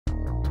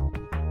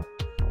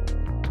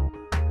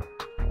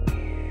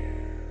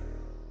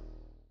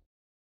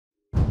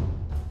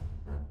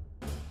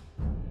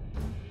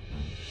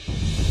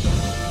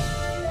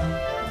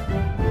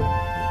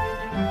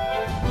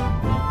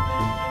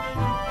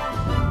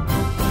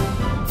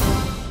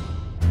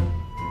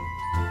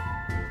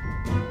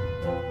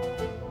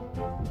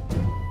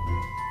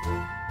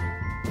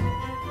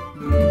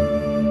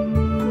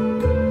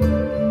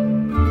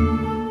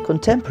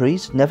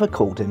Contemporaries never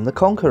called him the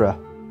Conqueror.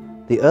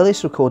 The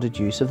earliest recorded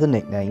use of the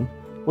nickname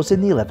was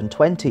in the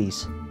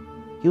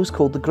 1120s. He was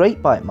called the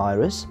Great by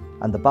admirers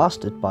and the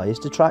Bastard by his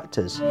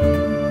detractors.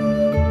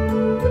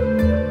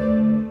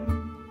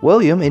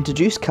 William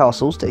introduced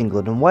castles to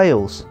England and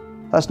Wales.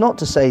 That's not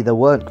to say there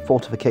weren't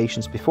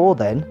fortifications before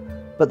then,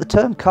 but the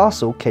term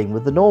castle came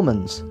with the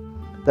Normans.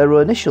 They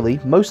were initially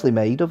mostly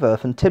made of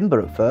earth and timber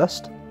at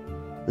first.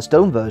 The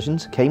stone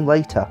versions came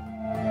later.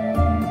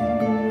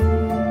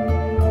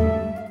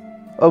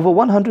 Over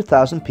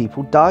 100,000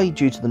 people died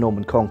due to the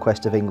Norman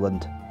conquest of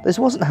England. This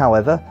wasn't,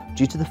 however,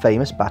 due to the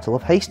famous Battle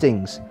of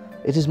Hastings.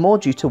 It is more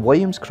due to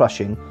William's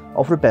crushing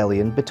of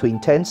rebellion between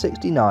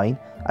 1069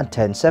 and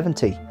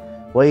 1070,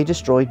 where he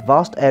destroyed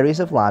vast areas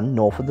of land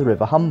north of the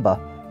River Humber,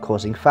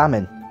 causing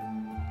famine,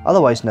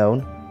 otherwise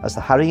known as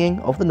the Harrying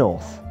of the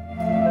North.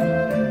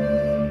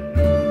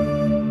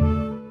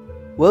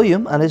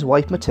 William and his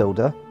wife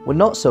Matilda were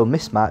not so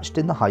mismatched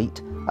in the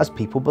height as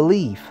people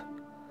believe.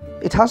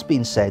 It has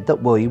been said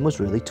that William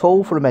was really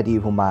tall for a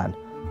medieval man,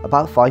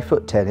 about 5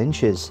 foot 10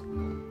 inches,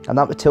 and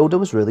that Matilda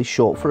was really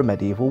short for a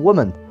medieval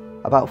woman,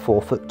 about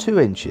 4 foot 2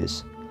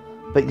 inches.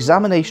 But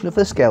examination of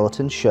the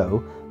skeletons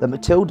show that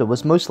Matilda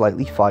was most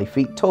likely 5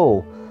 feet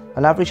tall,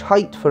 an average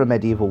height for a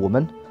medieval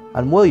woman,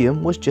 and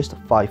William was just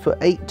 5 foot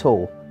 8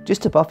 tall,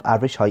 just above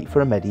average height for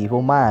a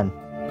medieval man.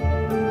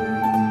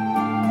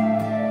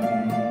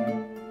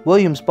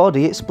 William's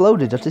body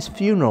exploded at his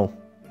funeral.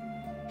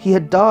 He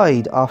had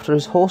died after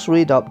his horse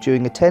reared up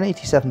during a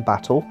 1087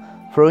 battle,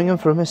 throwing him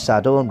from his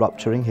saddle and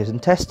rupturing his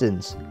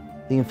intestines,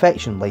 the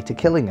infection later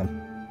killing him.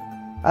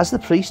 As the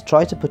priest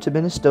tried to put him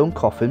in a stone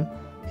coffin,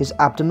 his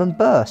abdomen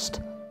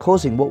burst,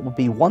 causing what would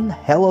be one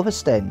hell of a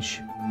stench.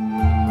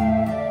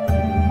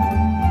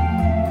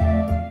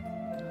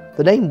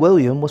 The name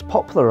William was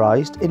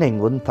popularised in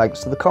England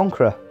thanks to the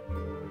Conqueror.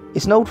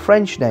 It's an old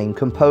French name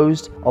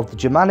composed of the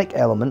Germanic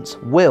elements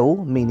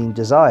will, meaning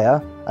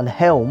desire, and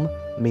helm,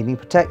 meaning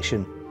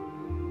protection.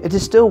 It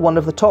is still one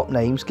of the top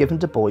names given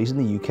to boys in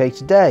the UK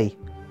today.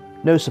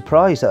 No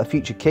surprise that a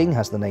future king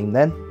has the name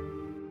then.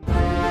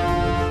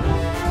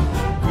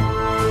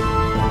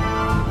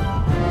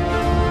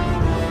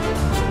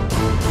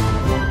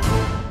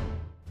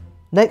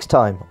 Next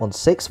time on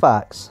 6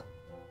 Facts.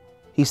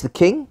 He's the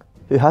king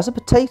who has a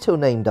potato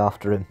named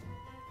after him.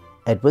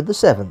 Edward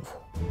VII.